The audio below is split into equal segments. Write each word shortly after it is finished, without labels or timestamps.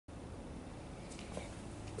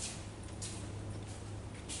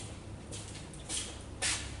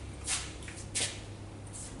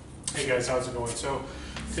guys, how's it going? So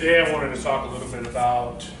today I wanted to talk a little bit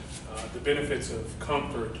about the benefits of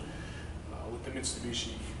comfort with the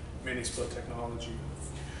Mitsubishi mini split technology.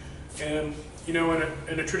 And you know,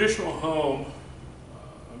 in a traditional home,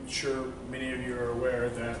 I'm sure many of you are aware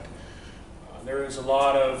that there is a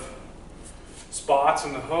lot of spots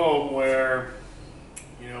in the home where,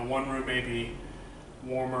 you know, one room may be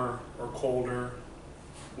warmer or colder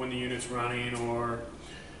when the unit's running, or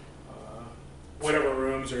whatever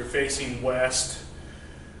rooms are facing west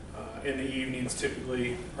in the evenings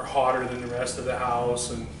typically are hotter than the rest of the house.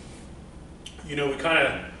 And you know,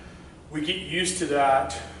 we get used to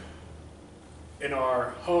that in our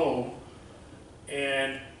home,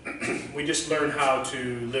 and we just learn how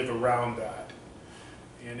to live around that.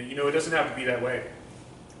 And you know, it doesn't have to be that way.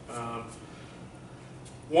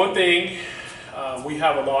 One thing we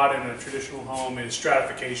have a lot in a traditional home is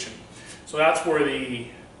stratification. So that's where the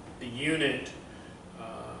unit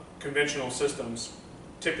conventional systems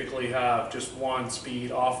typically have just one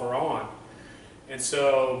speed, off or on. And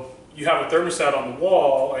so you have a thermostat on the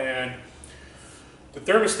wall, and the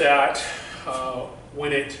thermostat,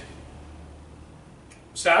 when it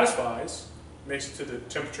satisfies, makes it to the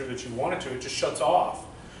temperature that you want it to, it just shuts off.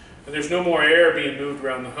 And there's no more air being moved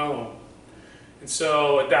around the home. And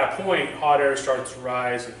so at that point, hot air starts to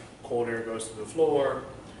rise and cold air goes to the floor.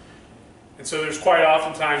 And so there's quite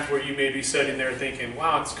often times where you may be sitting there thinking,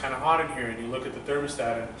 wow, it's kind of hot in here, and you look at the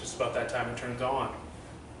thermostat and just about that time it turns on.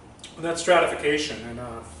 And that's stratification. And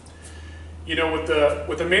you know, with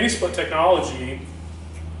the mini split technology,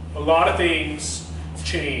 a lot of things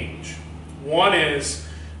change. One is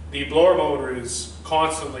the blower motor is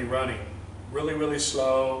constantly running, really, really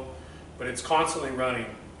slow, but it's constantly running.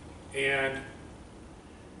 And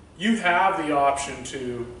you have the option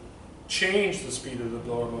to change the speed of the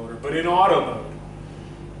blower motor, but in auto mode,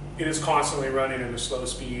 it is constantly running at a slow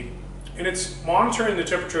speed, and it's monitoring the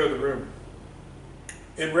temperature of the room.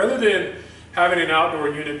 And rather than having an outdoor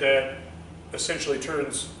unit that essentially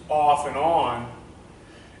turns off and on,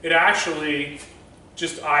 it actually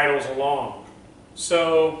just idles along.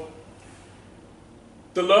 So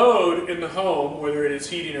the load in the home, whether it is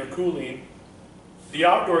heating or cooling, the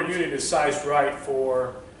outdoor unit is sized right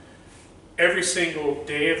for every single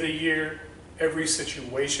day of the year, every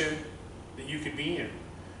situation that you could be in.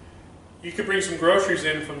 You could bring some groceries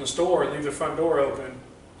in from the store and leave the front door open,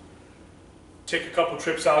 take a couple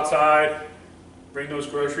trips outside, bring those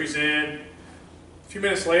groceries in. A few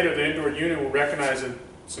minutes later, the indoor unit will recognize that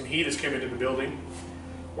some heat has come into the building,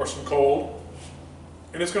 or some cold,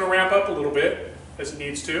 and it's going to ramp up a little bit as it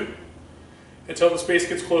needs to until the space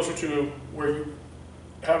gets closer to where you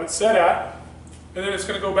have it set at, and then it's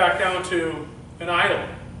going to go back down to an idle.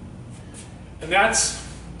 And that's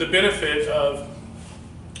the benefit of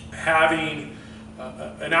having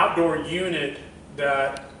an outdoor unit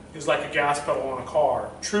that is like a gas pedal on a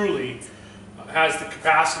car. Truly has the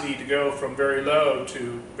capacity to go from very low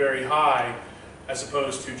to very high, as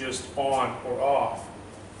opposed to just on or off.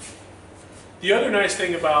 The other nice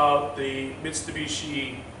thing about the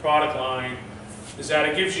Mitsubishi product line is that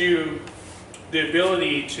it gives you the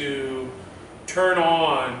ability to turn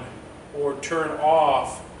on or turn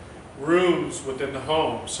off rooms within the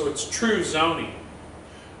home. So it's true zoning.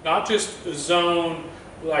 Not just a zone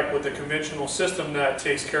like with the conventional system that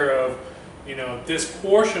takes care of, you know, this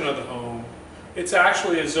portion of the home. It's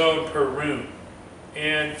actually a zone per room.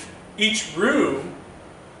 And each room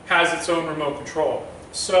has its own remote control.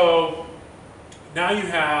 So now you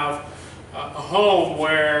have a home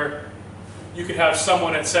where you could have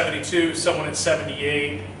someone at 72, someone at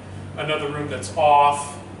 78, another room that's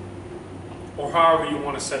off, or however you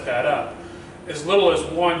want to set that up. As little as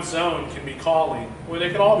one zone can be calling, or they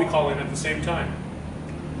could all be calling at the same time.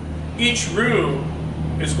 Each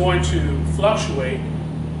room is going to fluctuate,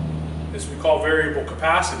 as we call variable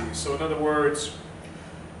capacity. So in other words,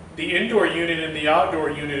 the indoor unit and the outdoor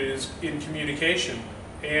unit is in communication.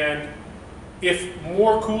 And if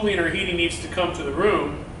more cooling or heating needs to come to the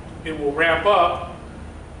room, it will ramp up,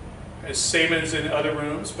 as same as in other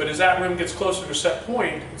rooms, but as that room gets closer to a set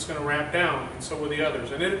point, it's going to ramp down, and so will the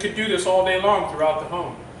others. And it could do this all day long throughout the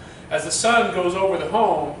home. As the sun goes over the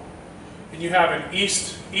home, and you have an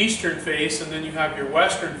eastern face, and then you have your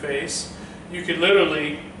western face, you could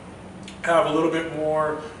literally have a little bit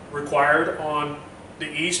more required on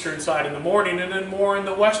the eastern side in the morning, and then more on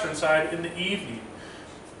the western side in the evening.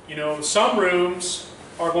 You know, some rooms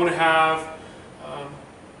are going to have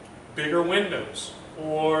bigger windows,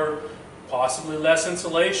 or possibly less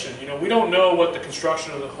insulation. You know, we don't know what the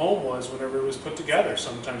construction of the home was whenever it was put together.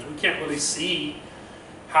 Sometimes we can't really see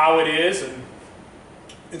how it is,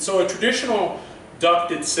 and so a traditional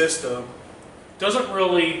ducted system doesn't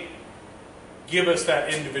really give us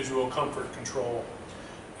that individual comfort control.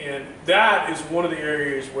 And that is one of the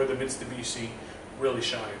areas where the Mitsubishi really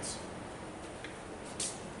shines.